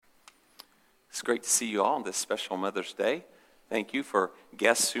It's great to see you all on this special Mother's Day. Thank you for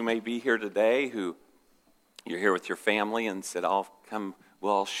guests who may be here today, who you're here with your family and said, we'll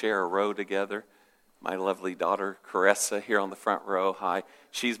all share a row together. My lovely daughter, Caressa, here on the front row. Hi.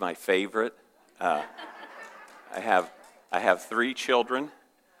 She's my favorite. I have 3 children.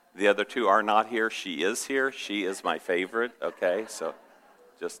 The other 2 are not here. She is here. She is my favorite. Okay, so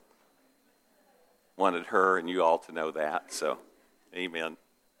just wanted her and you all to know that. So, amen.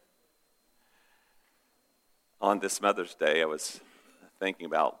 On this Mother's Day, I was thinking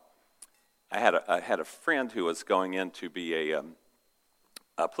about, I had a friend who was going in to be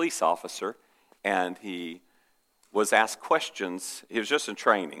a police officer, and he was asked questions. He was just in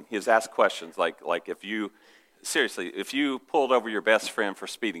training. He was asked questions like if you pulled over your best friend for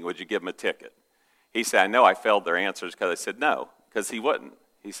speeding, would you give him a ticket? He said, I know I failed their answers because I said no, because he wouldn't.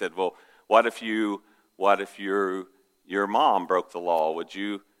 He said, well, what if your mom broke the law? Would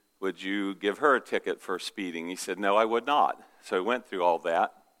you give her a ticket for speeding? He said, no, I would not. So he went through all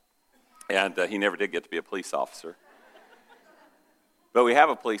that, and he never did get to be a police officer. But we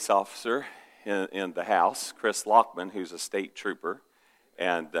have a police officer in the house, Chris Lockman, who's a state trooper.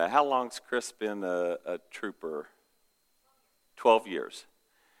 And how long's Chris been a trooper? 12 years.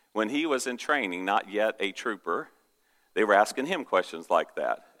 When he was in training, not yet a trooper, they were asking him questions like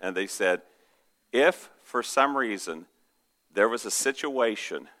that. And they said, if for some reason there was a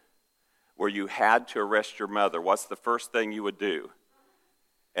situation where you had to arrest your mother, what's the first thing you would do?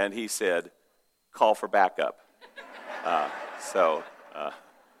 And he said, call for backup. So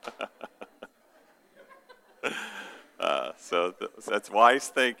that's wise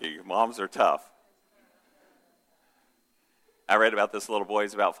thinking. Moms are tough. I read about this little boy.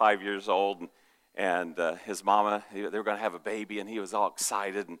 He's about 5 years old, and his mama, they were going to have a baby, and he was all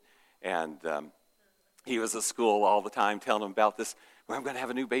excited, and he was at school all the time telling them about this. Well, I'm going to have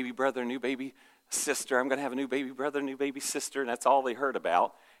a new baby brother, a new baby sister. I'm going to have a new baby brother, a new baby sister, and that's all they heard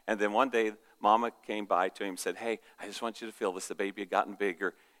about. And then one day, Mama came by to him and said, hey, I just want you to feel this. The baby had gotten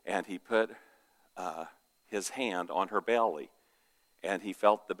bigger, and he put his hand on her belly, and he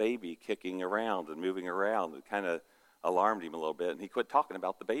felt the baby kicking around and moving around. It kind of alarmed him a little bit, and he quit talking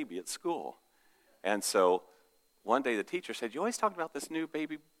about the baby at school. And so one day the teacher said, you always talked about this new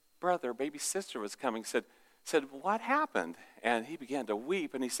baby brother, baby sister was coming. Said, what happened? And he began to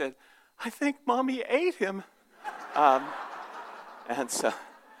weep, and he said, I think Mommy ate him. And so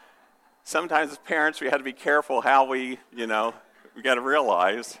sometimes as parents, we have to be careful how we got to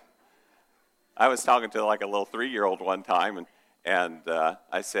realize. I was talking to like a little 3-year-old one time, and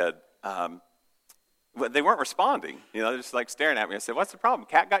I said, they weren't responding. They're just like staring at me. I said, what's the problem?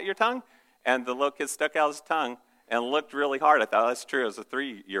 Cat got your tongue? And the little kid stuck out his tongue and looked really hard. I thought, that's true. As a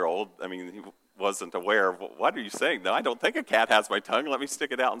 3-year-old, he wasn't aware of, what are you saying? No, I don't think a cat has my tongue. Let me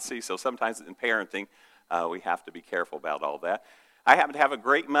stick it out and see. So sometimes in parenting, we have to be careful about all that. I happen to have a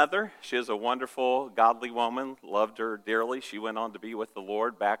great mother. She is a wonderful, godly woman. Loved her dearly. She went on to be with the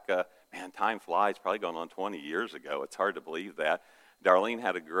Lord back, time flies, probably going on 20 years ago. It's hard to believe that. Darlene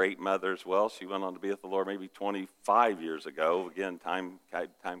had a great mother as well. She went on to be with the Lord maybe 25 years ago. Again, time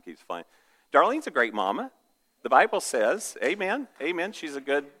keeps flying. Darlene's a great mama. The Bible says, amen, she's a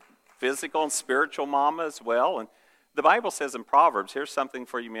good physical and spiritual mama as well. And the Bible says in Proverbs, here's something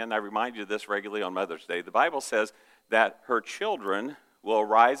for you men, I remind you of this regularly on Mother's Day. The Bible says that her children will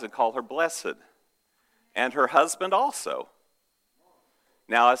arise and call her blessed, and her husband also.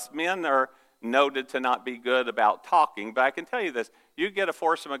 Now, us men are noted to not be good about talking, but I can tell you this, you get a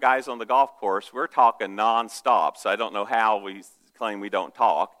foursome of guys on the golf course, we're talking nonstop, so I don't know how we claim we don't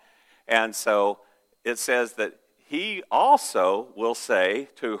talk. And so it says that he also will say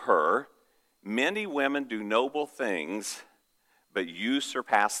to her, many women do noble things, but you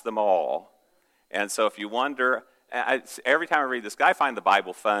surpass them all. And so if you wonder, every time I read this, I find the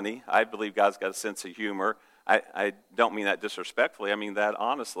Bible funny. I believe God's got a sense of humor. I don't mean that disrespectfully. I mean that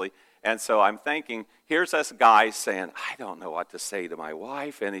honestly. And so I'm thinking, here's this guy saying, I don't know what to say to my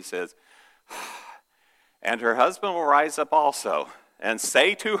wife. And he says, and her husband will rise up also and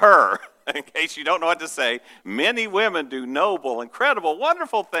say to her, in case you don't know what to say, many women do noble, incredible,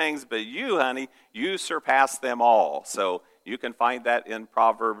 wonderful things, but you, honey, you surpass them all. So you can find that in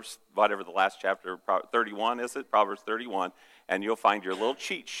Proverbs, whatever the last chapter, 31, is it? Proverbs 31. And you'll find your little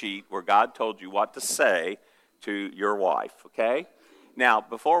cheat sheet where God told you what to say to your wife, okay? Now,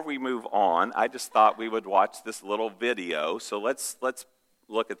 before we move on, I just thought we would watch this little video. So let's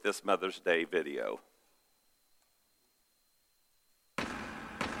look at this Mother's Day video.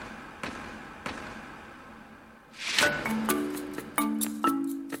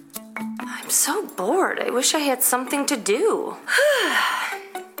 I'm so bored. I wish I had something to do.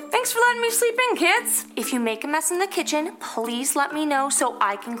 Thanks for letting me sleep in, kids. If you make a mess in the kitchen, please let me know so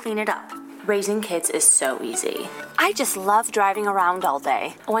I can clean it up. Raising kids is so easy. I just love driving around all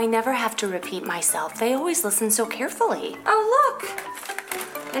day. Oh, I never have to repeat myself. They always listen so carefully. Oh,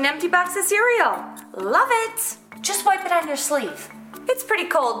 look. An empty box of cereal. Love it. Just wipe it on your sleeve. It's pretty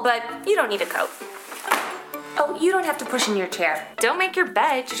cold, but you don't need a coat. Oh, you don't have to push in your chair. Don't make your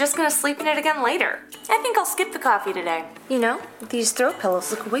bed. You're just gonna sleep in it again later. I think I'll skip the coffee today. You know, these throw pillows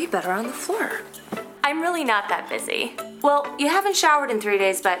look way better on the floor. I'm really not that busy. Well, you haven't showered in 3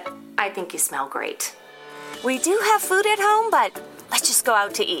 days, but I think you smell great. We do have food at home, but let's just go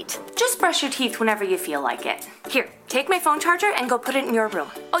out to eat. Just brush your teeth whenever you feel like it. Here, take my phone charger and go put it in your room.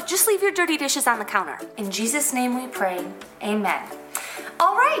 Oh, just leave your dirty dishes on the counter. In Jesus' name we pray. Amen.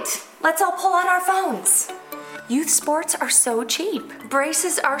 All right, let's all pull out our phones. Youth sports are so cheap.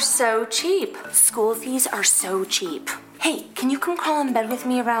 Braces are so cheap. School fees are so cheap. Hey, can you come crawl in bed with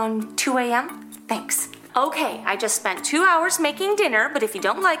me around 2 a.m.? Thanks. Okay, I just spent 2 hours making dinner, but if you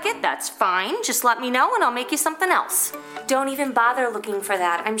don't like it, that's fine. Just let me know and I'll make you something else. Don't even bother looking for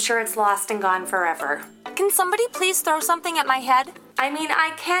that. I'm sure it's lost and gone forever. Can somebody please throw something at my head? I mean,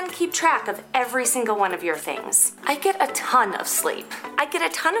 I can keep track of every single one of your things. I get a ton of sleep. I get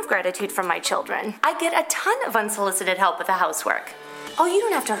a ton of gratitude from my children. I get a ton of unsolicited help with the housework. Oh, you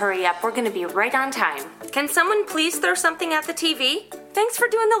don't have to hurry up. We're going to be right on time. Can someone please throw something at the TV? Thanks for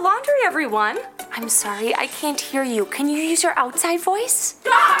doing the laundry, everyone. I'm sorry, I can't hear you. Can you use your outside voice?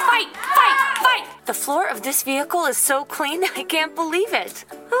 Fight! Fight! Fight! The floor of this vehicle is so clean, I can't believe it.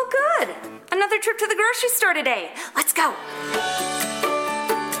 Oh, good. Another trip to the grocery store today. Let's go.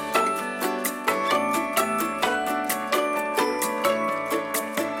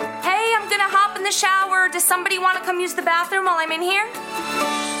 Hey, I'm gonna hop in the shower. Does somebody want to come use the bathroom while I'm in here?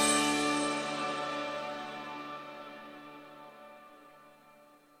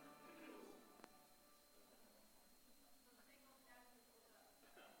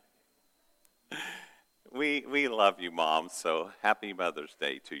 We love you, Mom, so happy Mother's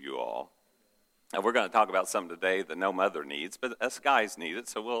Day to you all. And we're going to talk about something today that no mother needs, but us guys need it,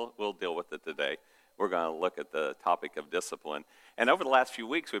 so we'll deal with it today. We're going to look at the topic of discipline. And over the last few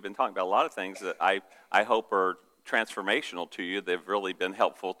weeks, we've been talking about a lot of things that I hope are transformational to you. They've really been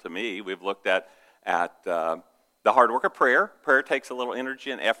helpful to me. We've looked at the hard work of prayer. Prayer takes a little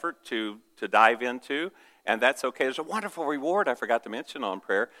energy and effort to dive into. And that's okay. There's a wonderful reward I forgot to mention on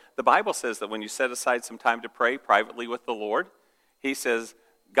prayer. The Bible says that when you set aside some time to pray privately with the Lord, He says,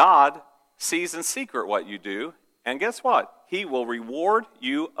 God sees in secret what you do, and guess what? He will reward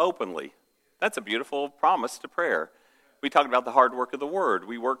you openly. That's a beautiful promise to prayer. We talked about the hard work of the Word.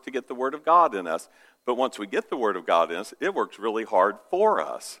 We work to get the Word of God in us. But once we get the Word of God in us, it works really hard for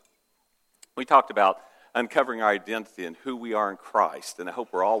us. We talked about uncovering our identity and who we are in Christ. And I hope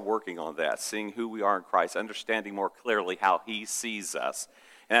we're all working on that, seeing who we are in Christ, understanding more clearly how He sees us.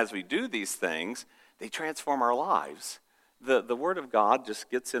 And as we do these things, they transform our lives. The Word of God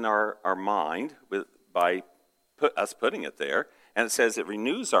just gets in our mind by us putting it there. And it says it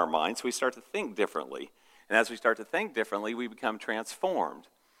renews our mind, so we start to think differently. And as we start to think differently, we become transformed.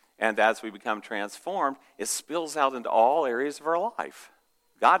 And as we become transformed, it spills out into all areas of our life.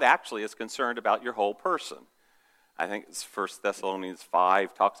 God actually is concerned about your whole person. I think it's 1 Thessalonians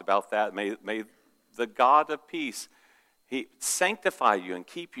 5 talks about that. May the God of peace, He sanctify you and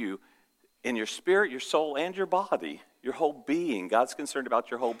keep you in your spirit, your soul, and your body, your whole being. God's concerned about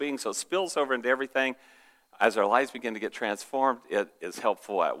your whole being, so it spills over into everything. As our lives begin to get transformed, it is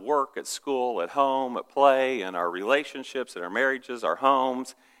helpful at work, at school, at home, at play, in our relationships, in our marriages, our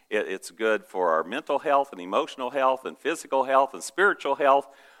homes. It's good for our mental health and emotional health and physical health and spiritual health.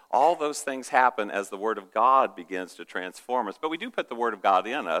 All those things happen as the Word of God begins to transform us. But we do put the Word of God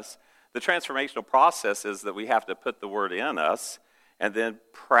in us. The transformational process is that we have to put the Word in us and then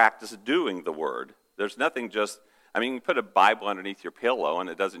practice doing the Word. There's nothing just, you put a Bible underneath your pillow and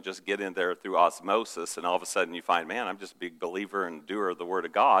it doesn't just get in there through osmosis and all of a sudden you find, man, I'm just a big believer and doer of the Word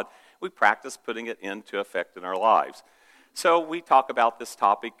of God. We practice putting it into effect in our lives. So we talk about this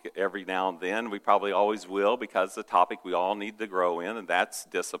topic every now and then. We probably always will because it's a topic we all need to grow in, and that's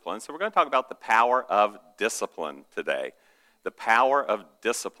discipline. So we're going to talk about the power of discipline today. The power of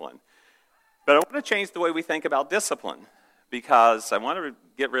discipline. But I want to change the way we think about discipline because I want to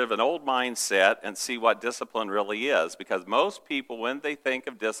get rid of an old mindset and see what discipline really is. Because most people, when they think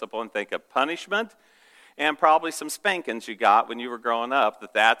of discipline, think of punishment and probably some spankings you got when you were growing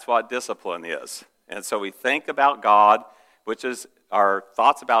up, that's what discipline is. And so we think about God, which is our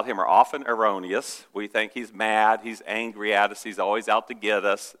thoughts about Him are often erroneous. We think He's mad, He's angry at us, He's always out to get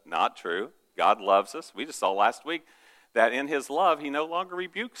us. Not true. God loves us. We just saw last week that in his love he no longer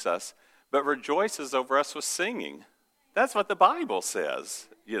rebukes us, but rejoices over us with singing. That's what the Bible says,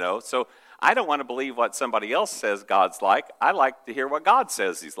 So I don't want to believe what somebody else says God's like. I like to hear what God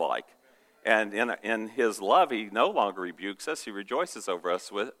says he's like. And in his love, he no longer rebukes us. He rejoices over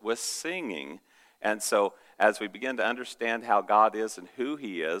us with singing. And so as we begin to understand how God is and who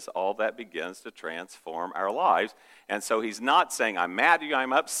he is, all that begins to transform our lives. And so he's not saying, I'm mad at you,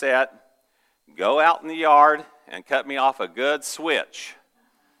 I'm upset. Go out in the yard and cut me off a good switch.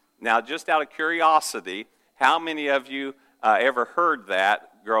 Now, just out of curiosity, how many of you ever heard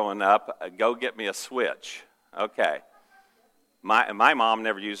that growing up? Go get me a switch. Okay. My mom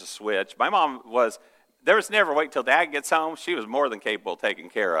never used a switch. My mom there was never wait till Dad gets home. She was more than capable of taking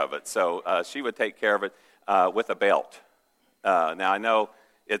care of it. So she would take care of it with a belt. Now, I know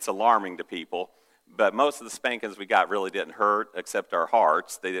it's alarming to people, but most of the spankings we got really didn't hurt, except our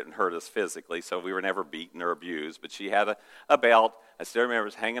hearts. They didn't hurt us physically, so we were never beaten or abused. But she had a belt. I still remember it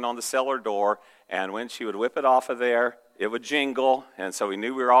was hanging on the cellar door, and when she would whip it off of there, it would jingle, and so we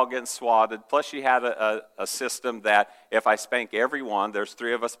knew we were all getting swatted. Plus, she had a system that if I spank everyone, there's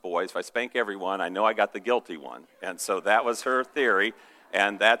 3 of us boys, if I spank everyone, I know I got the guilty one. And so that was her theory,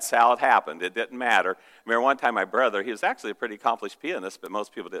 and that's how it happened. It didn't matter. I remember one time my brother, he was actually a pretty accomplished pianist, but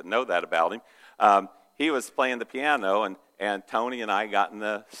most people didn't know that about him. He was playing the piano, and Tony and I got in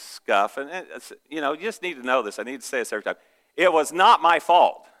the scuff. And you just need to know this. I need to say this every time. It was not my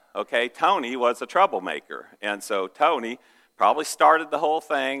fault. Okay, Tony was a troublemaker, and so Tony probably started the whole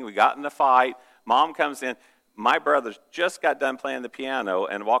thing. We got in a fight. Mom comes in. My brother just got done playing the piano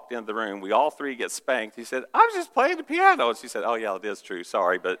and walked into the room. We all 3 get spanked. He said, I was just playing the piano. And she said, oh, yeah, it is true.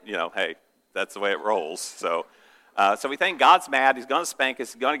 Sorry, but, hey, that's the way it rolls. So we think God's mad. He's going to spank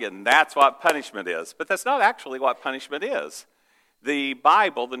us. He's going to get, and that's what punishment is. But that's not actually what punishment is. The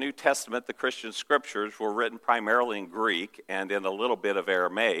Bible, the New Testament, the Christian scriptures were written primarily in Greek and in a little bit of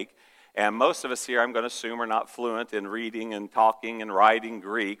Aramaic. And most of us here, I'm going to assume, are not fluent in reading and talking and writing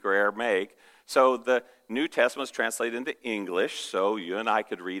Greek or Aramaic. So the New Testament was translated into English so you and I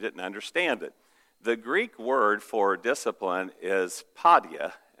could read it and understand it. The Greek word for discipline is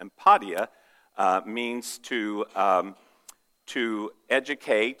paideia, and paideia means to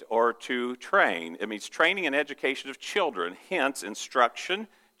educate or to train. It means training and education of children, hence instruction,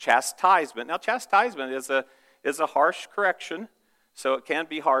 chastisement. Now, chastisement is a harsh correction, so it can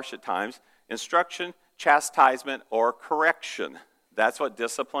be harsh at times. Instruction, chastisement, or correction. That's what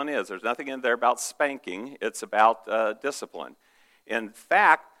discipline is. There's nothing in there about spanking. It's about discipline. In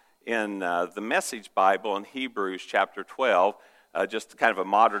fact, in the Message Bible in Hebrews chapter 12, just kind of a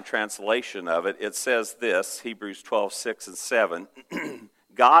modern translation of it, it says this, Hebrews 12, 6 and 7,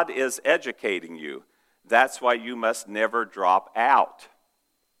 God is educating you. That's why you must never drop out.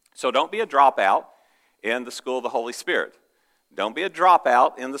 So don't be a dropout in the school of the Holy Spirit. Don't be a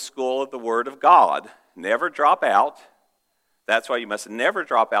dropout in the school of the Word of God. Never drop out. That's why you must never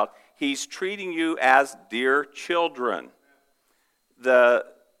drop out. He's treating you as dear children. The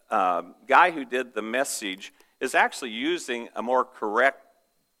guy who did the Message is actually using a more correct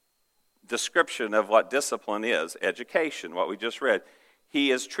description of what discipline is, education, what we just read. He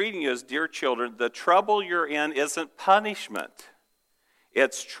is treating you as dear children. The trouble you're in isn't punishment.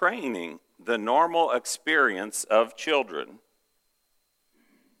 It's training, the normal experience of children.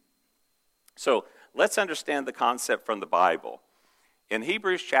 So let's understand the concept from the Bible. In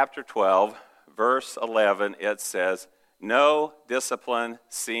Hebrews chapter 12, verse 11, it says, no discipline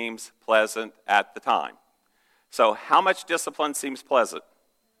seems pleasant at the time. So how much discipline seems pleasant?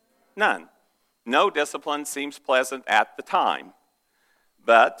 None. No discipline seems pleasant at the time.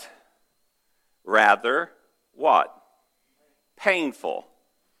 But rather, what? Painful.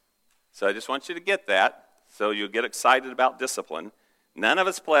 So I just want you to get that, so you'll get excited about discipline. None of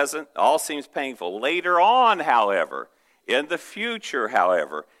it's pleasant. All seems painful. Later on, however, in the future,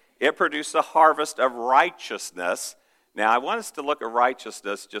 however, it produces a harvest of righteousness. Now, I want us to look at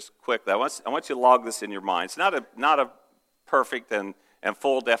righteousness just quickly. I want you to log this in your mind. It's not a perfect and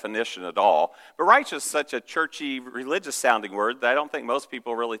full definition at all. But righteous is such a churchy, religious-sounding word that I don't think most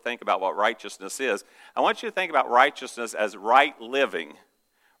people really think about what righteousness is. I want you to think about righteousness as right living.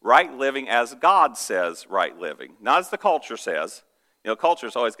 Right living as God says right living, not as the culture says.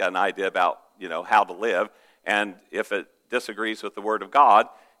 Culture's always got an idea about, how to live. And if it disagrees with the Word of God,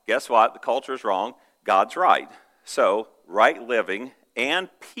 guess what? The culture's wrong. God's right. So, right living and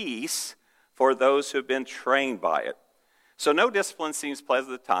peace for those who have been trained by it. So, no discipline seems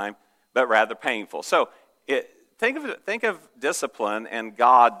pleasant at the time, but rather painful. So, think of discipline and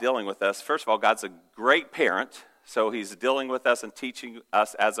God dealing with us. First of all, God's a great parent, so He's dealing with us and teaching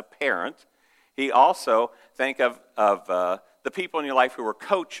us as a parent. He also, think of the people in your life who were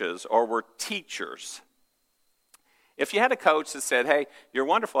coaches or were teachers. If you had a coach that said, hey, you're a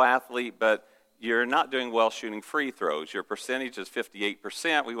wonderful athlete, but you're not doing well shooting free throws. Your percentage is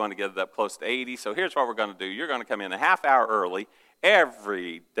 58%. We want to get it up close to 80. So here's what we're going to do. You're going to come in a half hour early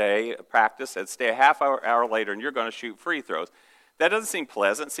every day of practice and stay a half hour later, and you're going to shoot free throws. That doesn't seem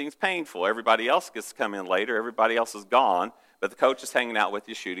pleasant. It seems painful. Everybody else gets to come in later. Everybody else is gone, but the coach is hanging out with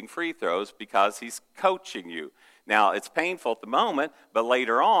you shooting free throws because he's coaching you. Now, it's painful at the moment, but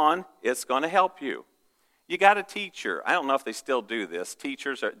later on, it's going to help you. You got a teacher. I don't know if they still do this.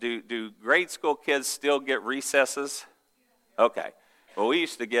 Teachers, do grade school kids still get recesses? Okay. Well, we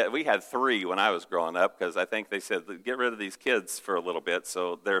had 3 when I was growing up because I think they said, get rid of these kids for a little bit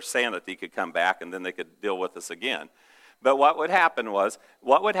so their sanity could come back and then they could deal with us again. But what would happen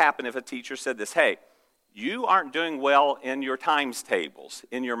if a teacher said this, hey, you aren't doing well in your times tables,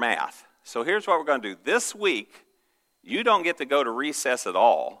 in your math. So here's what we're going to do. This week, you don't get to go to recess at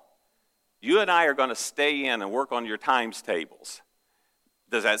all. You and I are going to stay in and work on your times tables.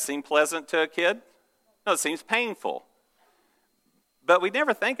 Does that seem pleasant to a kid? No, it seems painful. But we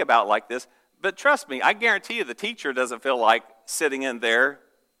never think about it like this. But trust me, I guarantee you the teacher doesn't feel like sitting in there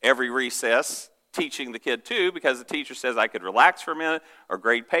every recess teaching the kid too, because the teacher says I could relax for a minute or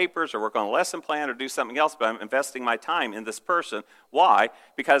grade papers or work on a lesson plan or do something else, but I'm investing my time in this person. Why?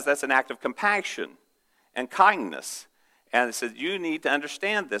 Because that's an act of compassion and kindness. And it says, you need to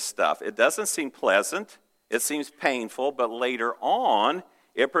understand this stuff. It doesn't seem pleasant. It seems painful, but later on,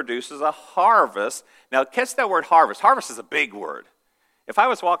 it produces a harvest. Now, catch that word harvest. Harvest is a big word. If I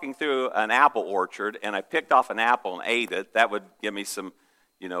was walking through an apple orchard and I picked off an apple and ate it, that would give me some,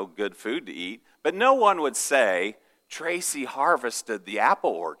 good food to eat. But no one would say, Tracy harvested the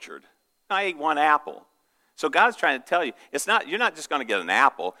apple orchard. I ate 1 apple. So God's trying to tell you, you're not just going to get an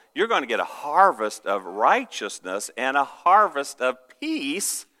apple, you're going to get a harvest of righteousness and a harvest of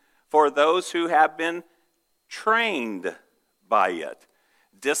peace for those who have been trained by it.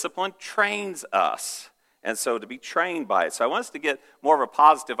 Discipline trains us, and so to be trained by it. So I want us to get more of a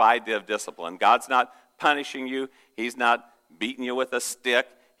positive idea of discipline. God's not punishing you. He's not beating you with a stick.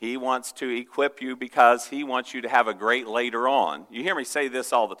 He wants to equip you because he wants you to have a great later on. You hear me say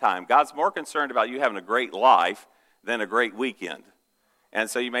this all the time. God's more concerned about you having a great life than a great weekend. And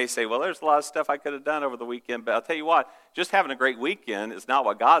so you may say, well, there's a lot of stuff I could have done over the weekend, but I'll tell you what, just having a great weekend is not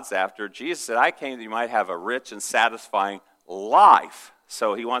what God's after. Jesus said, I came that you might have a rich and satisfying life.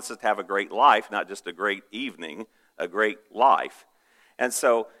 So he wants us to have a great life, not just a great evening, a great life. And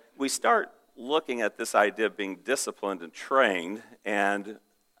so we start looking at this idea of being disciplined and trained, and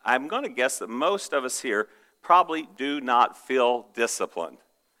I'm going to guess that most of us here probably do not feel disciplined.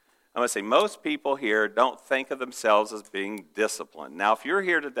 I'm going to say most people here don't think of themselves as being disciplined. Now, if you're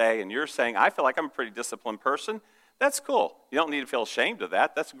here today and you're saying, I feel like I'm a pretty disciplined person, that's cool. You don't need to feel ashamed of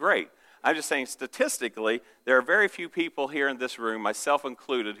that. That's great. I'm just saying statistically, there are very few people here in this room, myself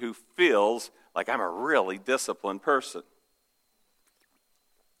included, who feels like I'm a really disciplined person.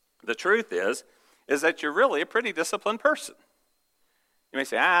 The truth is that you're really a pretty disciplined person. You may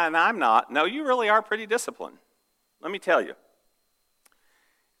say, no, I'm not. No, you really are pretty disciplined. Let me tell you.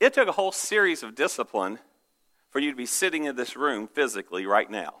 It took a whole series of discipline for you to be sitting in this room physically right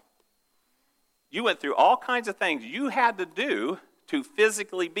now. You went through all kinds of things you had to do to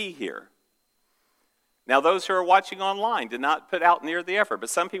physically be here. Now, those who are watching online did not put out near the effort, but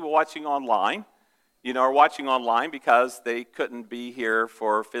some people watching online, are watching online because they couldn't be here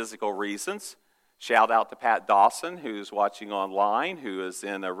for physical reasons. Shout out to Pat Dawson, who's watching online, who is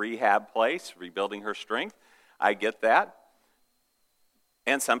in a rehab place, rebuilding her strength. I get that.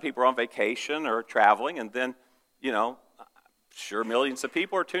 And some people are on vacation or traveling, and then, sure millions of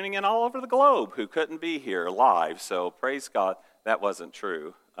people are tuning in all over the globe who couldn't be here live. So praise God. That wasn't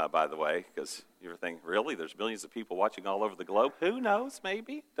true, by the way, because you were thinking, really? There's millions of people watching all over the globe? Who knows,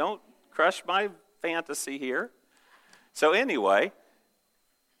 maybe? Don't crush my fantasy here. So anyway,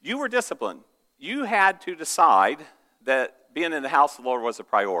 you were disciplined. You had to decide that being in the house of the Lord was a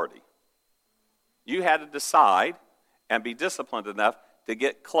priority. You had to decide and be disciplined enough to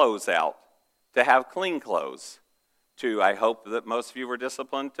get clothes out, to have clean clothes, I hope that most of you were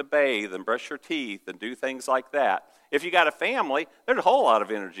disciplined to bathe and brush your teeth and do things like that. If you got a family, there's a whole lot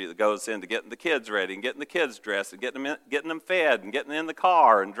of energy that goes into getting the kids ready and getting the kids dressed and getting them fed and getting in the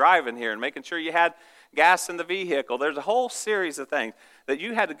car and driving here and making sure you had gas in the vehicle. There's a whole series of things that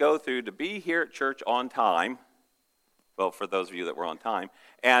you had to go through to be here at church on time. Well, for those of you that were on time.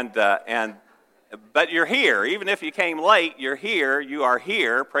 But you're here. Even if you came late, you're here. You are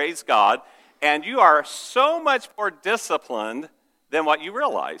here. Praise God. And you are so much more disciplined than what you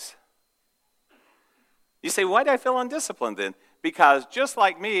realize. You say, why do I feel undisciplined then? Because just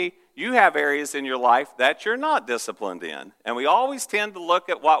like me, you have areas in your life that you're not disciplined in. And we always tend to look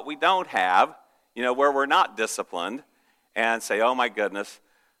at what we don't have, where we're not disciplined, and say, oh my goodness,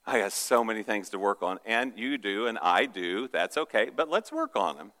 I have so many things to work on. And you do, and I do. That's okay, but let's work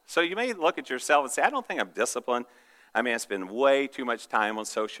on them. So you may look at yourself and say, I don't think I'm disciplined. I spend way too much time on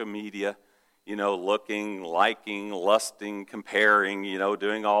social media, looking, liking, lusting, comparing,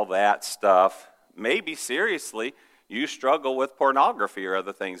 doing all that stuff. Maybe seriously, you struggle with pornography or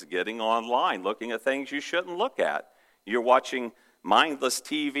other things, getting online, looking at things you shouldn't look at. You're watching mindless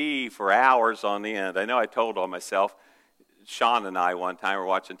TV for hours on end. I know I told on myself, Sean and I one time were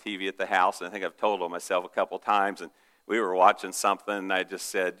watching TV at the house, and I think I've told on myself a couple times, and we were watching something, and I just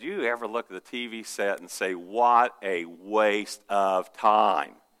said, do you ever look at the TV set and say, what a waste of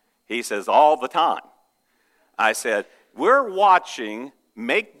time? He says, all the time. I said, we're watching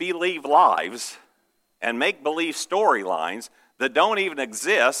make-believe lives and make-believe storylines that don't even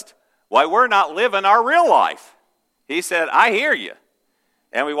exist while we're not living our real life. He said, I hear you.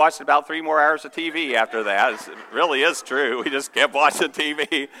 And we watched about 3 more hours of TV after that. It really is true. We just kept watching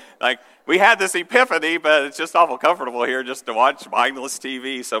TV. We had this epiphany, but it's just awful comfortable here just to watch mindless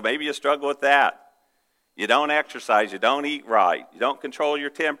TV. So maybe you struggle with that. You don't exercise. You don't eat right. You don't control your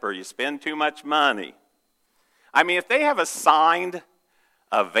temper. You spend too much money. If they have assigned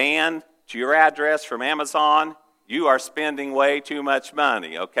a van to your address from Amazon, you are spending way too much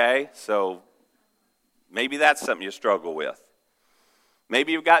money, okay? So maybe that's something you struggle with.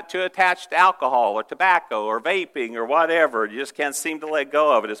 Maybe you've got too attached to alcohol or tobacco or vaping or whatever. You just can't seem to let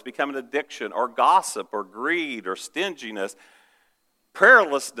go of it. It's become an addiction, or gossip or greed or stinginess,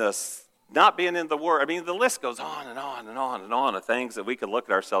 prayerlessness, not being in the Word. The list goes on and on and on and on of things that we could look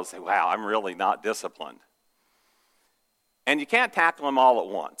at ourselves and say, wow, I'm really not disciplined. And you can't tackle them all at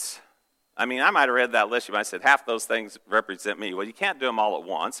once. I might have read that list. You might have said, half those things represent me. Well, you can't do them all at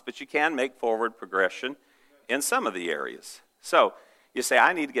once, but you can make forward progression in some of the areas. So you say,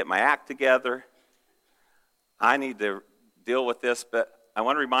 I need to get my act together. I need to deal with this, but I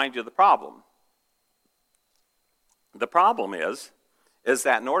want to remind you of the problem. The problem is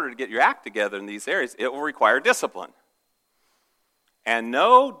that in order to get your act together in these areas, it will require discipline. And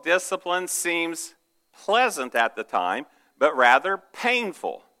no discipline seems pleasant at the time, but rather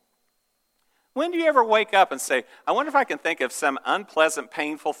painful. When do you ever wake up and say, I wonder if I can think of some unpleasant,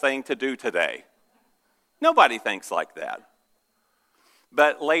 painful thing to do today? Nobody thinks like that.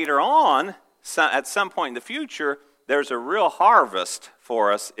 But later on, at some point in the future, there's a real harvest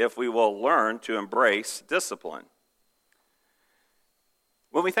for us if we will learn to embrace discipline.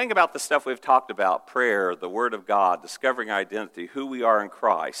 When we think about the stuff we've talked about, prayer, the Word of God, discovering identity, who we are in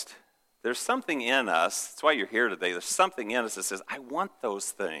Christ, there's something in us, that's why you're here today, there's something in us that says, I want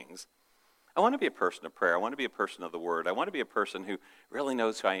those things. I want to be a person of prayer. I want to be a person of the Word. I want to be a person who really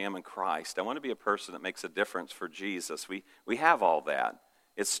knows who I am in Christ. I want to be a person that makes a difference for Jesus. We have all that.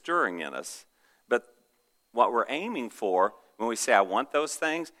 It's stirring in us. But what we're aiming for when we say I want those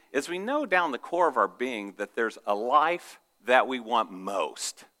things is we know down the core of our being that there's a life that we want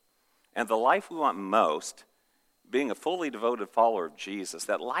most. And the life we want most, being a fully devoted follower of Jesus,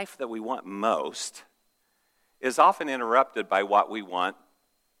 that life that we want most is often interrupted by what we want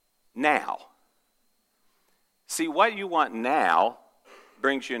now. See, what you want now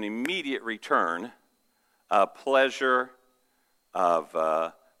brings you an immediate return of pleasure, of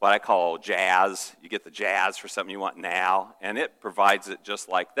what I call jazz. You get the jazz for something you want now, and it provides it just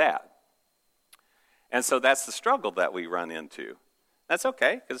like that. And so that's the struggle that we run into. That's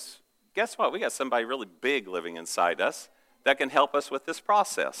okay, because guess what? We got somebody really big living inside us that can help us with this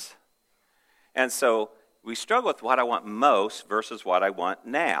process. And so we struggle with what I want most versus what I want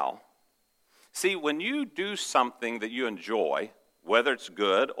now. See, when you do something that you enjoy, whether it's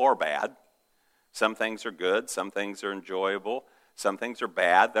good or bad, some things are good, some things are enjoyable, some things are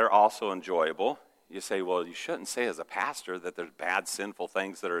bad, they're also enjoyable. You say, well, you shouldn't say as a pastor that there's bad, sinful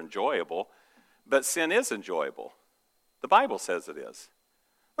things that are enjoyable, but sin is enjoyable. The Bible says it is.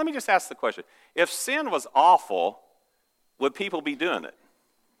 Let me just ask the question. If sin was awful, would people be doing it?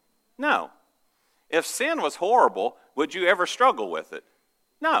 No. If sin was horrible, would you ever struggle with it?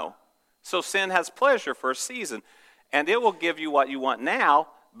 No. So sin has pleasure for a season, and it will give you what you want now,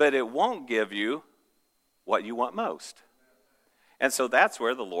 but it won't give you what you want most. And so that's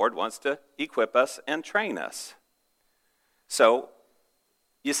where the Lord wants to equip us and train us. So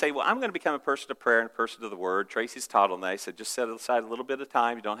you say, well, I'm going to become a person of prayer and a person of the Word. Tracy's taught on that. I said, just set aside a little bit of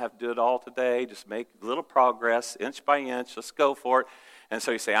time. You don't have to do it all today. Just make a little progress, inch by inch. Let's go for it. And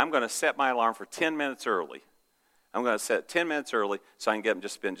so you say, I'm going to set my alarm for 10 minutes early. I'm going to set 10 minutes early so I can get them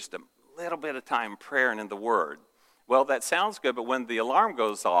just spend just a little bit of time in prayer and in the Word. Well, that sounds good, but when the alarm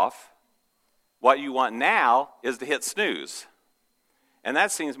goes off, what you want now is to hit snooze. And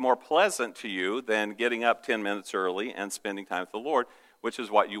that seems more pleasant to you than getting up 10 minutes early and spending time with the Lord, which is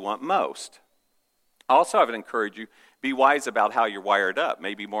what you want most. Also, I would encourage you, be wise about how you're wired up.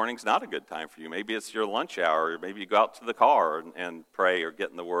 Maybe morning's not a good time for you. Maybe it's your lunch hour, or maybe you go out to the car and pray or get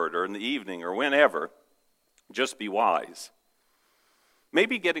in the Word, or in the evening, or whenever. Just be wise.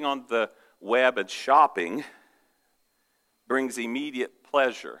 Maybe getting on the web and shopping brings immediate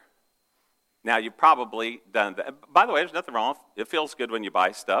pleasure. Now, you've probably done that. By the way, there's nothing wrong. It feels good when you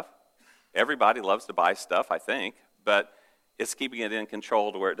buy stuff. Everybody loves to buy stuff, I think, but it's keeping it in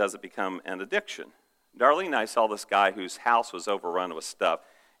control to where it doesn't become an addiction. Darlene and I saw this guy whose house was overrun with stuff.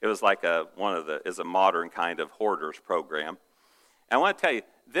 It was like a modern kind of hoarders program. And I want to tell you,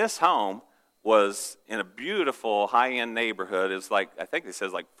 this home was in a beautiful high-end neighborhood. It was like, I think it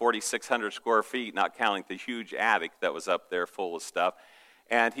says like 4,600 square feet, not counting the huge attic that was up there full of stuff.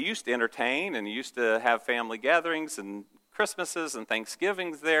 And he used to entertain, and he used to have family gatherings and Christmases and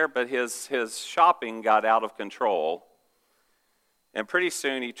Thanksgivings there, but his shopping got out of control. And pretty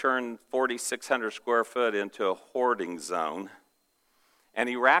soon he turned 4,600 square foot into a hoarding zone. And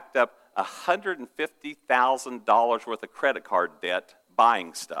he racked up $150,000 worth of credit card debt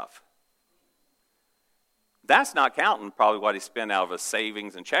buying stuff. That's not counting probably what he spent out of his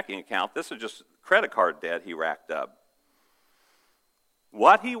savings and checking account. This was just credit card debt he racked up.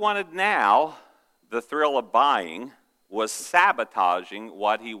 What he wanted now, the thrill of buying, was sabotaging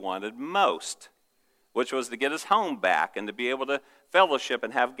what he wanted most, which was to get his home back and to be able to fellowship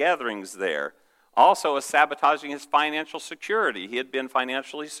and have gatherings there. Also, was sabotaging his financial security. He had been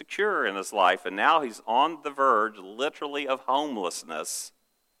financially secure in his life, and now he's on the verge, literally, of homelessness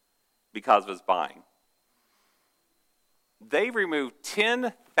because of his buying. They removed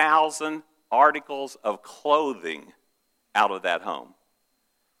 10,000 articles of clothing out of that home.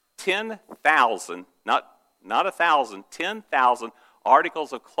 10,000, not 1,000, 10,000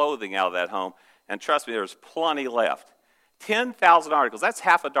 articles of clothing out of that home. And trust me, there's plenty left. 10,000 articles. That's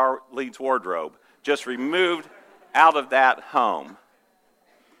half of Darlene's wardrobe just removed out of that home.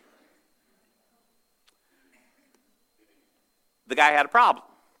 The guy had a problem.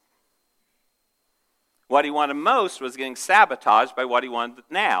 What he wanted most was getting sabotaged by what he wanted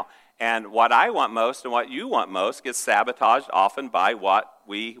now. And what I want most and what you want most gets sabotaged often by what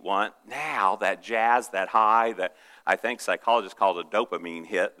we want now, that jazz, that high, that I think psychologists call it a dopamine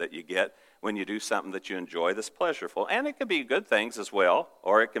hit that you get when you do something that you enjoy that's pleasurable. And it can be good things as well,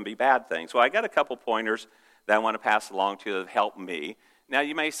 or it can be bad things. Well, I got a couple pointers that I want to pass along to you that help me. Now,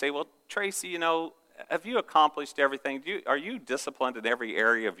 you may say, well, Tracy, have you accomplished everything? Are you disciplined in every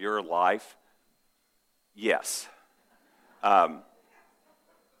area of your life? Yes.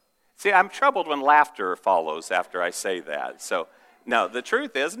 See, I'm troubled when laughter follows after I say that. So, no, the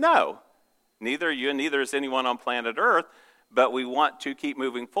truth is no. Neither are you and neither is anyone on planet Earth, but we want to keep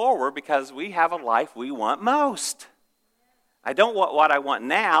moving forward because we have a life we want most. I don't want what I want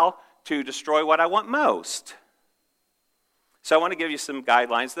now to destroy what I want most. So I want to give you some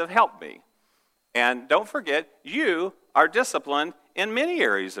guidelines that have helped me. And don't forget, you are disciplined in many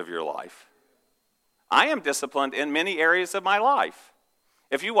areas of your life. I am disciplined in many areas of my life.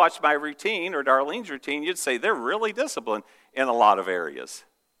 If you watch my routine or Darlene's routine, you'd say they're really disciplined in a lot of areas.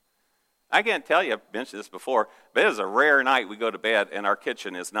 I can't tell you, I've mentioned this before, but it is a rare night we go to bed and our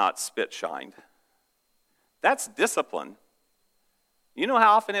kitchen is not spit-shined. That's discipline. You know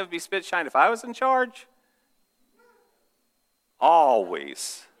how often it would be spit-shined if I was in charge?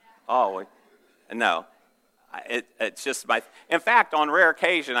 Always. Always. No. It's just my... In fact, on rare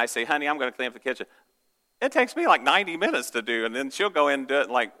occasion, I say, honey, I'm going to clean up the kitchen. It takes me like 90 minutes to do, and then she'll go in and do it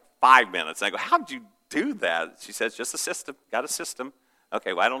in like 5 minutes. And I go, how did you do that? She says, just a system. Got a system.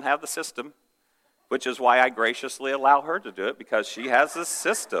 Okay, well, I don't have the system, which is why I graciously allow her to do it, because she has a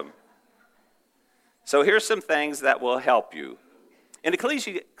system. So here's some things that will help you. In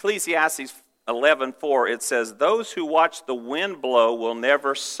Ecclesiastes 11:4, it says, those who watch the wind blow will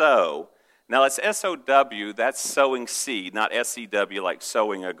never sow. Now, it's S-O-W, that's sowing seed, not S-E-W, like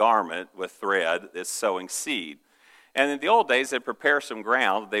sewing a garment with thread. It's sowing seed. And in the old days, they'd prepare some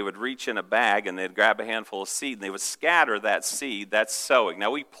ground. They would reach in a bag, and they'd grab a handful of seed, and they would scatter that seed. That's sowing.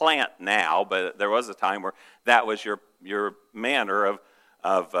 Now, we plant now, but there was a time where that was your manner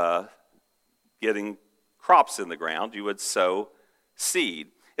of getting crops in the ground. You would sow seed.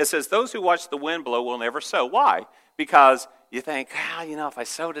 It says, those who watch the wind blow will never sow. Why? Because you think, if I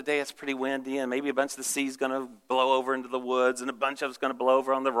sow today, it's pretty windy, and maybe a bunch of the seed's going to blow over into the woods, and a bunch of it's going to blow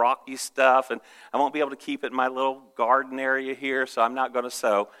over on the rocky stuff, and I won't be able to keep it in my little garden area here, so I'm not going to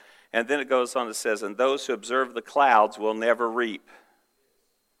sow. And then it goes on, it says, and those who observe the clouds will never reap.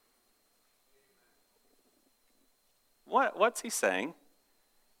 What's he saying?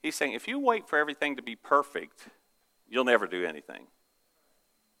 He's saying, if you wait for everything to be perfect, you'll never do anything.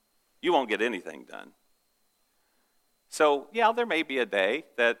 You won't get anything done. So, yeah, there may be a day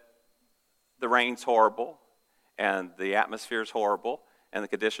that the rain's horrible, and the atmosphere's horrible, and the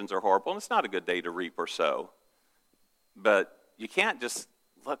conditions are horrible, and it's not a good day to reap or sow. But you can't just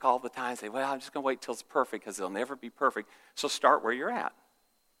look all the time and say, well, I'm just going to wait till it's perfect because it'll never be perfect. So start where you're at.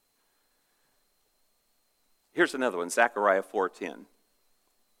 Here's another one, Zechariah 4:10.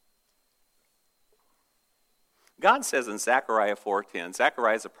 God says in Zechariah 4:10,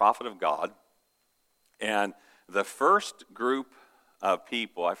 Zechariah is a prophet of God, and the first group of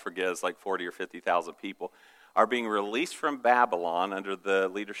people, I forget, it's like 40 or 50,000 people, are being released from Babylon under the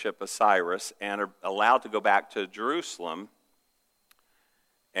leadership of Cyrus and are allowed to go back to Jerusalem.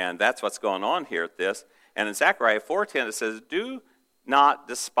 And that's what's going on here at this. And in Zechariah 4:10 it says, do not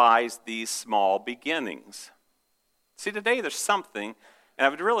despise these small beginnings. See, today there's something, and I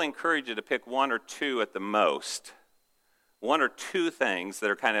would really encourage you to pick one or two at the most. One or two things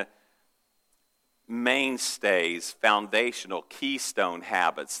that are kind of mainstays, foundational, keystone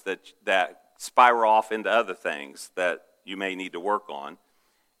habits that spiral off into other things that you may need to work on.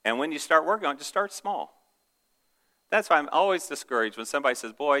 And when you start working on it, just start small. That's why I'm always discouraged when somebody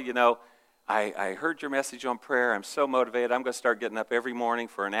says, boy, you know, I heard your message on prayer. I'm so motivated. I'm going to start getting up every morning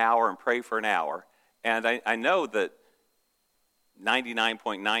for an hour and pray for an hour. And I know that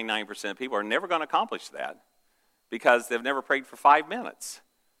 99.99% of people are never going to accomplish that because they've never prayed for 5 minutes.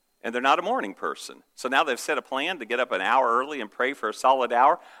 And they're not a morning person. So now they've set a plan to get up an hour early and pray for a solid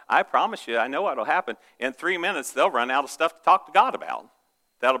hour. I promise you, I know what will happen. In 3 minutes, they'll run out of stuff to talk to God about.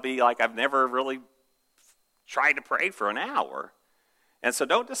 That'll be like, I've never really tried to pray for an hour. And so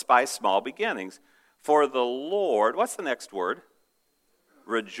don't despise small beginnings. For the Lord, what's the next word?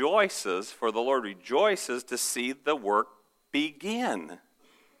 Rejoices. For the Lord rejoices to see the work begin.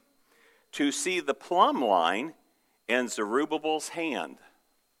 To see the plumb line in Zerubbabel's hand.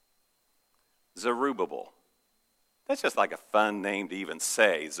 Zerubbabel. That's just like a fun name to even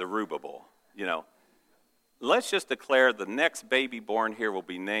say, Zerubbabel. You know, let's just declare the next baby born here will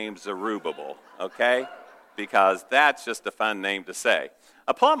be named Zerubbabel, okay? Because that's just a fun name to say.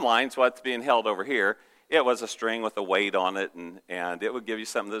 A plumb line's what's being held over here. It was a string with a weight on it, and it would give you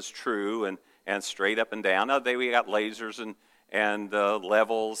something that's true and straight up and down. Nowadays we got lasers and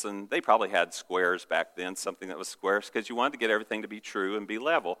levels, and they probably had squares back then, something that was squares, because you wanted to get everything to be true and be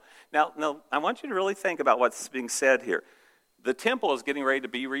level. Now, I want you to really think about what's being said here. The temple is getting ready to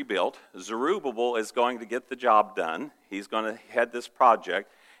be rebuilt. Zerubbabel is going to get the job done. He's going to head this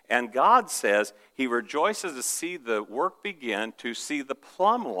project. And God says he rejoices to see the work begin, to see the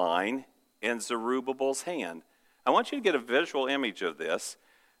plumb line in Zerubbabel's hand. I want you to get a visual image of this.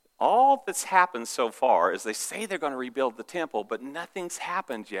 All that's happened so far is they say they're going to rebuild the temple, but nothing's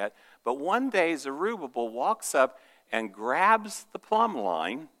happened yet. But one day Zerubbabel walks up and grabs the plumb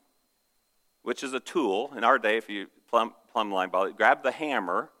line, which is a tool. In our day, if you plumb line, grab the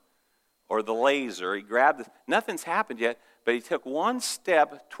hammer or the laser. He grabbed nothing's happened yet, but he took one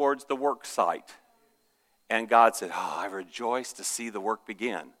step towards the work site. And God said, oh, I rejoice to see the work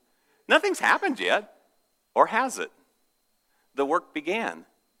begin. Nothing's happened yet, or has it? The work began.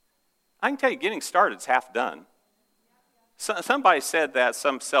 I can tell you, getting started is half done. Somebody said that,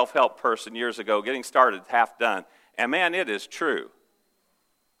 some self-help person years ago, getting started is half done. And man, it is true.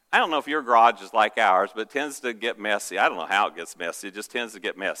 I don't know if your garage is like ours, but it tends to get messy. I don't know how it gets messy. It just tends to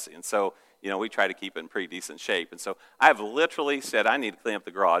get messy. And so, we try to keep it in pretty decent shape. And so I've literally said, I need to clean up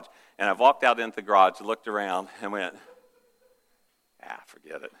the garage. And I've walked out into the garage, looked around, and went,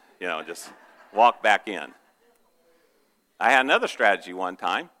 forget it. Just walk back in. I had another strategy one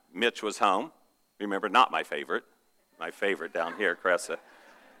time. Mitch was home. Remember, not my favorite. My favorite down here, Cressa.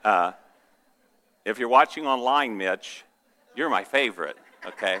 If you're watching online, Mitch, you're my favorite,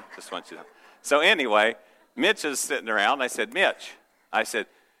 okay? Just want you to know. So anyway, Mitch is sitting around. I said, Mitch,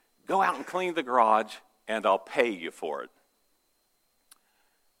 go out and clean the garage, and I'll pay you for it.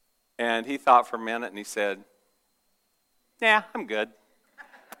 And he thought for a minute, and he said, yeah, I'm good.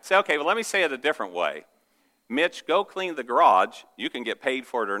 I said, okay, well, let me say it a different way. Mitch, go clean the garage. You can get paid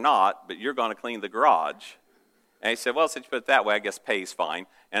for it or not, but you're going to clean the garage. And he said, well, since you put it that way, I guess pay's fine.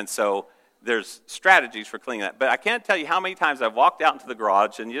 And so there's strategies for cleaning that. But I can't tell you how many times I've walked out into the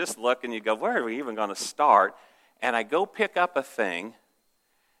garage and you just look and you go, where are we even going to start? And I go pick up a thing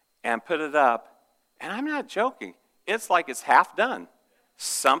and put it up, and I'm not joking. It's like it's half done.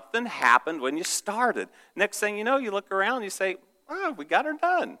 Something happened when you started. Next thing you know, you look around and you say, oh, we got her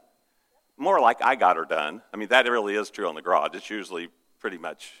done. more like I got her done. I mean, that really is true on the garage. It's usually pretty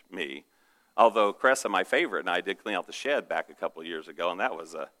much me. Although Cressa, my favorite, and I did clean out the shed back a couple of years ago, and that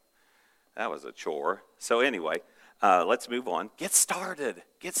was a chore. So anyway, let's move on. Get started.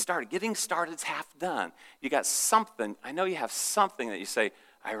 Get started. Getting started's half done. You got something. I know you have something that you say,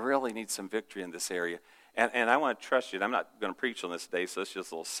 I really need some victory in this area. And I want to trust you. And I'm not going to preach on this today, so it's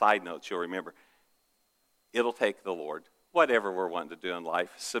just a little side note you'll remember. It'll take the Lord. Whatever we're wanting to do in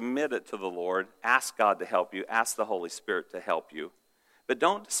life, submit it to the Lord. Ask God to help you. Ask the Holy Spirit to help you. But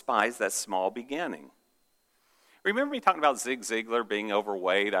don't despise that small beginning. Remember me talking about Zig Ziglar being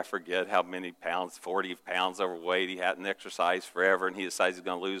overweight? I forget how many pounds, 40 pounds overweight. He hadn't exercised forever, and he decides he's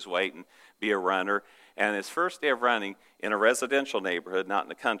going to lose weight and be a runner. And his first day of running in a residential neighborhood, not in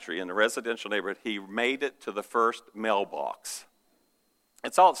the country, in a residential neighborhood, he made it to the first mailbox.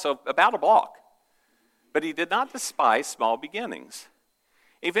 It's also about a block. But he did not despise small beginnings.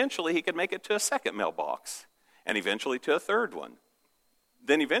 Eventually, he could make it to a second mailbox, and eventually to a third one.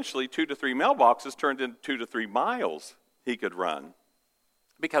 Then eventually, 2 to 3 mailboxes turned into 2 to 3 miles he could run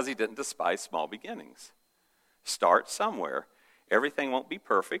because he didn't despise small beginnings. Start somewhere. Everything won't be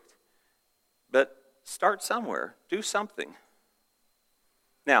perfect, but start somewhere. Do something.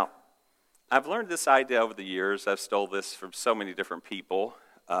 Now, I've learned this idea over the years. I've stole this from so many different people.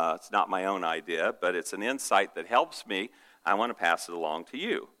 It's not my own idea, but it's an insight that helps me. I want to pass it along to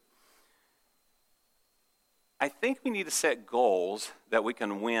you. I think we need to set goals that we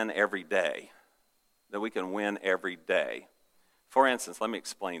can win every day. That we can win every day. For instance, let me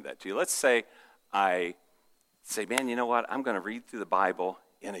explain that to you. Let's say I say, man, you know what? I'm going to read through the Bible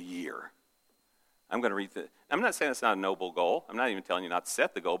in a year. I'm not saying it's not a noble goal. I'm not even telling you not to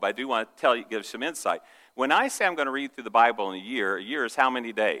set the goal, but I do want to give some insight. When I say I'm going to read through the Bible in a year is how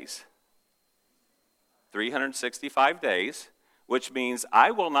many days? 365 days, which means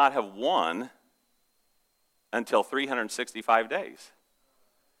I will not have won until 365 days.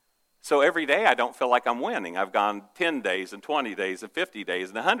 So every day I don't feel like I'm winning. I've gone 10 days and 20 days and 50 days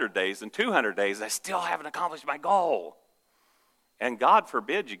and 100 days and 200 days. I still haven't accomplished my goal. And God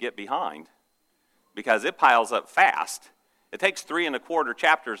forbid you get behind because it piles up fast. It takes 3 1/4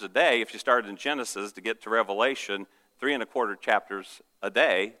 chapters a day if you started in Genesis to get to Revelation, 3 1/4 chapters a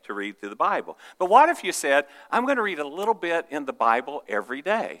day to read through the Bible. But what if you said, I'm going to read a little bit in the Bible every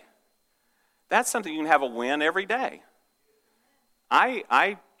day? That's something you can have a win every day.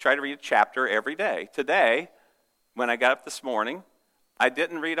 I try to read a chapter every day. Today, when I got up this morning, I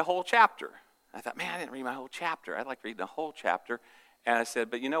didn't read a whole chapter. I thought, man, I didn't read my whole chapter. I'd like reading a whole chapter. And I said,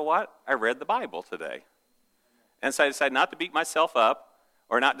 but you know what? I read the Bible today. And so I decided not to beat myself up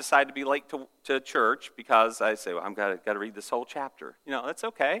or not decide to be late to church because I say, well, I've got to read this whole chapter. You know, that's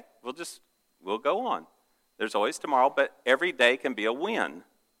okay. We'll go on. There's always tomorrow, but every day can be a win.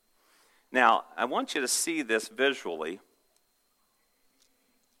 Now, I want you to see this visually.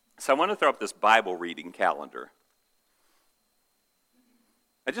 So I want to throw up this Bible reading calendar.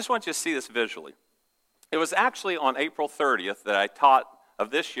 I just want you to see this visually. It was actually on April 30th that I taught,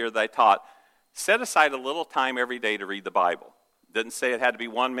 of this year, that I taught, set aside a little time every day to read the Bible. Didn't say it had to be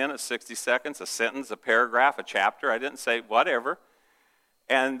 1 minute, 60 seconds, a sentence, a paragraph, a chapter. I didn't say whatever.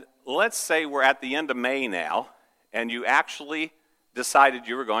 And let's say we're at the end of May now, and you actually decided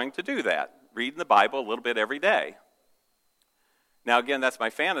you were going to do that, reading the Bible a little bit every day. Now, again, that's my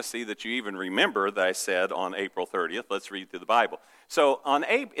fantasy that you even remember that I said on April 30th, let's read through the Bible. So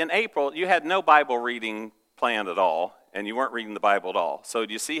in April, you had no Bible reading planned at all, and you weren't reading the Bible at all. So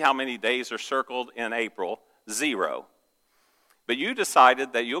do you see how many days are circled in April? 0. But you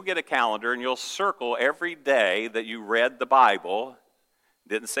decided that you'll get a calendar and you'll circle every day that you read the Bible.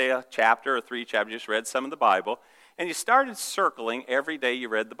 Didn't say a chapter or 3 chapters, just read some of the Bible. And you started circling every day you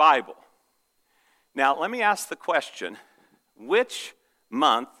read the Bible. Now, let me ask the question, which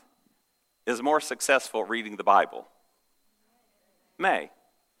month is more successful at reading the Bible? May.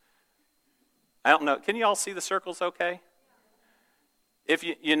 I don't know. Can you all see the circles okay? If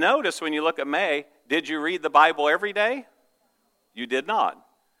you notice when you look at May, did you read the Bible every day? You did not.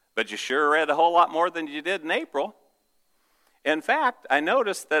 But you sure read a whole lot more than you did in April. In fact, I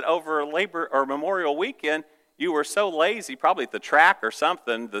noticed that over Labor or Memorial Weekend, you were so lazy, probably at the track or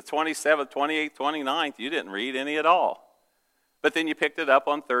something, the 27th, 28th, 29th, you didn't read any at all. But then you picked it up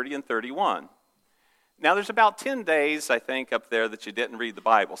on 30 and 31. Now, there's about 10 days, I think, up there that you didn't read the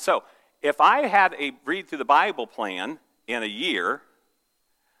Bible. So if I had a read through the Bible plan in a year,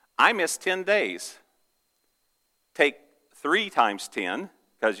 I missed 10 days. Take 3 times 10,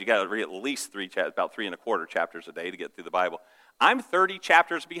 because you got to read at least about 3 1/4 chapters a day to get through the Bible. I'm 30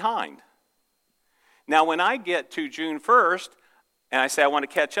 chapters behind. Now, when I get to June 1st, and I say I want to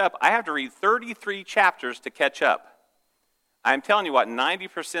catch up, I have to read 33 chapters to catch up. I'm telling you what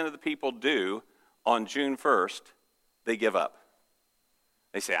 90% of the people do on June 1st, they give up.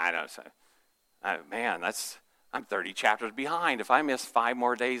 They say, I'm 30 chapters behind. If I miss 5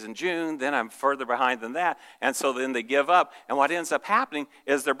 more days in June, then I'm further behind than that. And so then they give up. And what ends up happening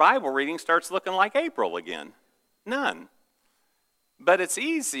is their Bible reading starts looking like April again. None. But it's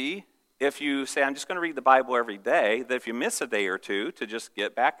easy if you say, I'm just going to read the Bible every day, that if you miss a day or two, to just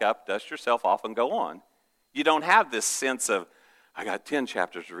get back up, dust yourself off, and go on. You don't have this sense of, I got 10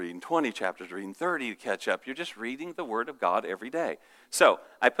 chapters to read, and 20 chapters to read, and 30 to catch up. You're just reading the Word of God every day. So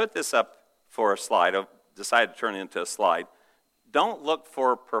I put this up for a slide. I decided to turn it into a slide. Don't look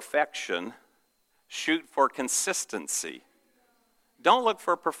for perfection. Shoot for consistency. Don't look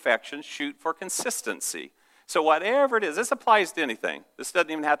for perfection. Shoot for consistency. So whatever it is, this applies to anything. This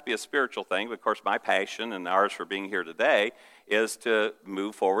doesn't even have to be a spiritual thing, but of course my passion and ours for being here today is to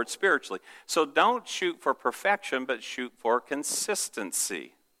move forward spiritually. So don't shoot for perfection, but shoot for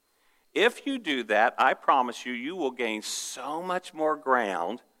consistency. If you do that, I promise you, you will gain so much more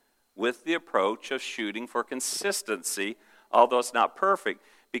ground with the approach of shooting for consistency, although it's not perfect.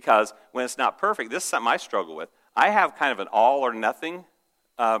 Because when it's not perfect, this is something I struggle with. I have kind of an all or nothing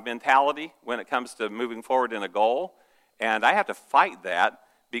mentality when it comes to moving forward in a goal. And I have to fight that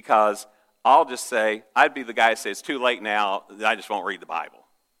because I'll just say, I'd be the guy who says, it's too late now, I just won't read the Bible.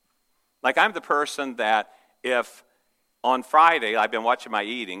 Like I'm the person that if on Friday, I've been watching my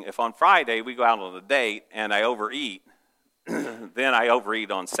eating, if on Friday we go out on a date and I overeat, then I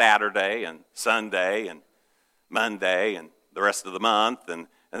overeat on Saturday and Sunday and Monday and the rest of the month, and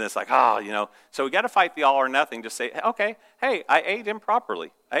it's like, so we got to fight the all or nothing. Just say, okay, hey, I ate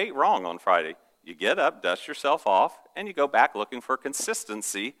improperly. I ate wrong on Friday. You get up, dust yourself off, and you go back looking for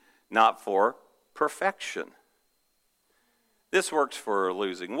consistency, not for perfection. This works for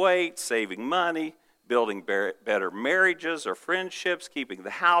losing weight, saving money, building better marriages or friendships, keeping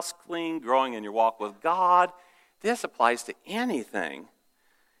the house clean, growing in your walk with God. This applies to anything.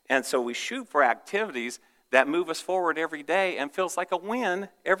 And so we shoot for activities that move us forward every day and feels like a win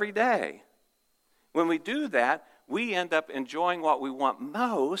every day. When we do that, we end up enjoying what we want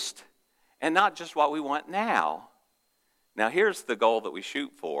most and not just what we want now. Now, here's the goal that we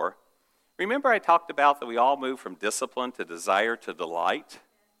shoot for. Remember I talked about that we all move from discipline to desire to delight?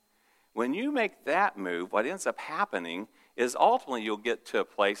 When you make that move, what ends up happening is ultimately you'll get to a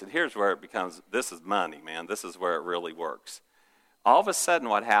place, and here's where it becomes, this is money, man. This is where it really works. All of a sudden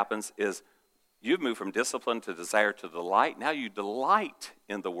what happens is you've moved from discipline to desire to delight. Now you delight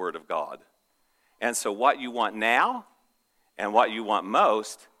in the Word of God. And so what you want now and what you want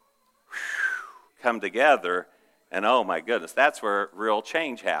most come together. And oh my goodness, that's where real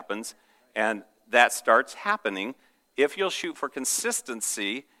change happens. And that starts happening if you'll shoot for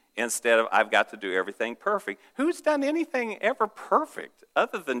consistency instead of I've got to do everything perfect. Who's done anything ever perfect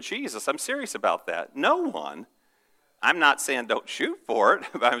other than Jesus? I'm serious about that. No one. I'm not saying don't shoot for it,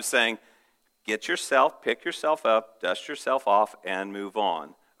 but I'm saying pick yourself up, dust yourself off, and move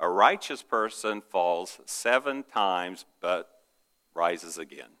on. A righteous person falls 7 times, but rises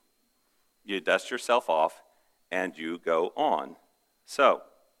again. You dust yourself off, and you go on. So,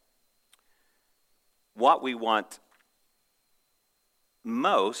 what we want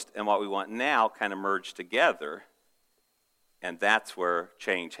most and what we want now kind of merge together, and that's where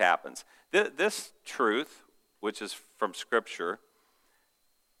change happens. This truth, which is from Scripture,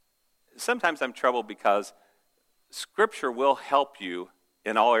 sometimes I'm troubled because Scripture will help you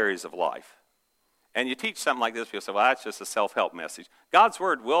in all areas of life. And you teach something like this, people say, well, that's just a self-help message. God's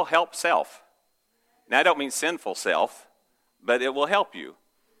Word will help self. Now, I don't mean sinful self, but it will help you.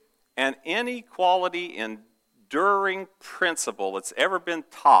 And any quality, enduring principle that's ever been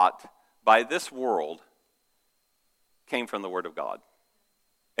taught by this world came from the Word of God.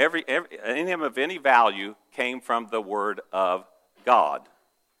 Any of any value came from the Word of God.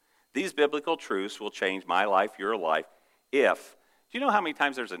 These biblical truths will change my life, your life, if. Do you know how many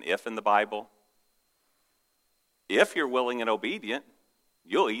times there's an if in the Bible? If you're willing and obedient,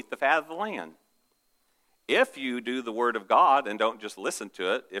 you'll eat the fat of the land. If you do the Word of God and don't just listen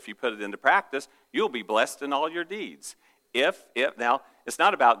to it, if you put it into practice, you'll be blessed in all your deeds. Now, it's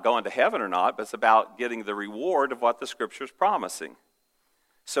not about going to heaven or not, but it's about getting the reward of what the Scripture's promising.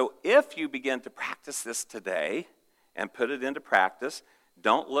 So if you begin to practice this today and put it into practice,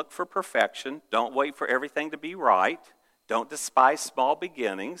 don't look for perfection. Don't wait for everything to be right. Don't despise small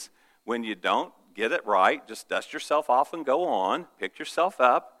beginnings. When you don't get it right, just dust yourself off and go on. Pick yourself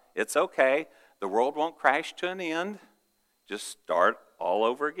up. It's okay. The world won't crash to an end. Just start all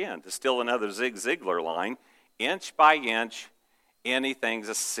over again. To steal another Zig Ziglar line, inch by inch, Anything's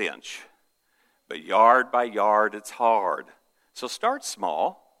a cinch. But yard by yard, it's hard. So start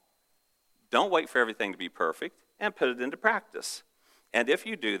small. Don't wait for everything to be perfect, and put it into practice. And if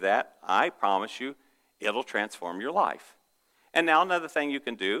you do that, I promise you, it'll transform your life. And now another thing you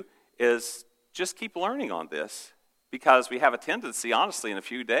can do is just keep learning on this, because we have a tendency, honestly, in a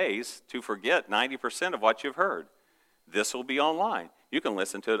few days to forget 90% of what you've heard. This will be online. You can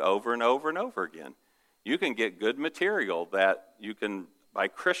listen to it over and over and over again. You can get good material that you can, by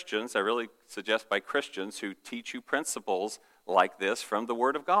Christians, I really suggest by Christians who teach you principles like this from the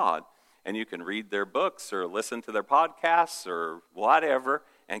Word of God. And you can read their books or listen to their podcasts or whatever,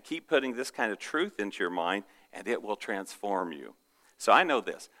 and keep putting this kind of truth into your mind, and it will transform you. So I know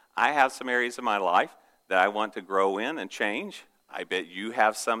this. I have some areas of my life that I want to grow in and change. I bet you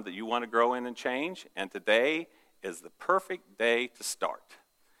have some that you want to grow in and change, and today is the perfect day to start,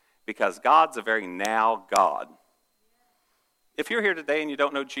 because God's a very now God. If you're here today and you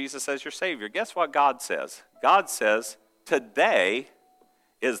don't know Jesus as your Savior, guess what God says? God says, today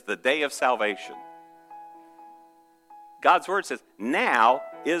is the day of salvation. God's word says, now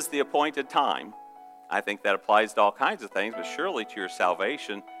is the appointed time. I think that applies to all kinds of things, but surely to your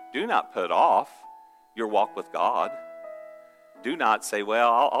salvation. Do not put off your walk with God. Do not say,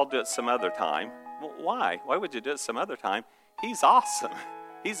 well, I'll do it some other time. Well, why? Why would you do it some other time? He's awesome.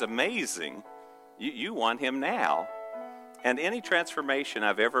 He's amazing. You want him now. And any transformation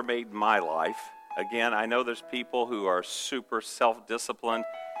I've ever made in my life, again, I know there's people who are super self-disciplined.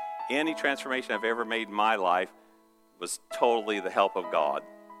 Any transformation I've ever made in my life was totally the help of God.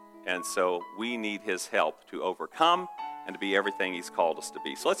 And so we need his help to overcome and to be everything he's called us to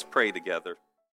be. So let's pray together.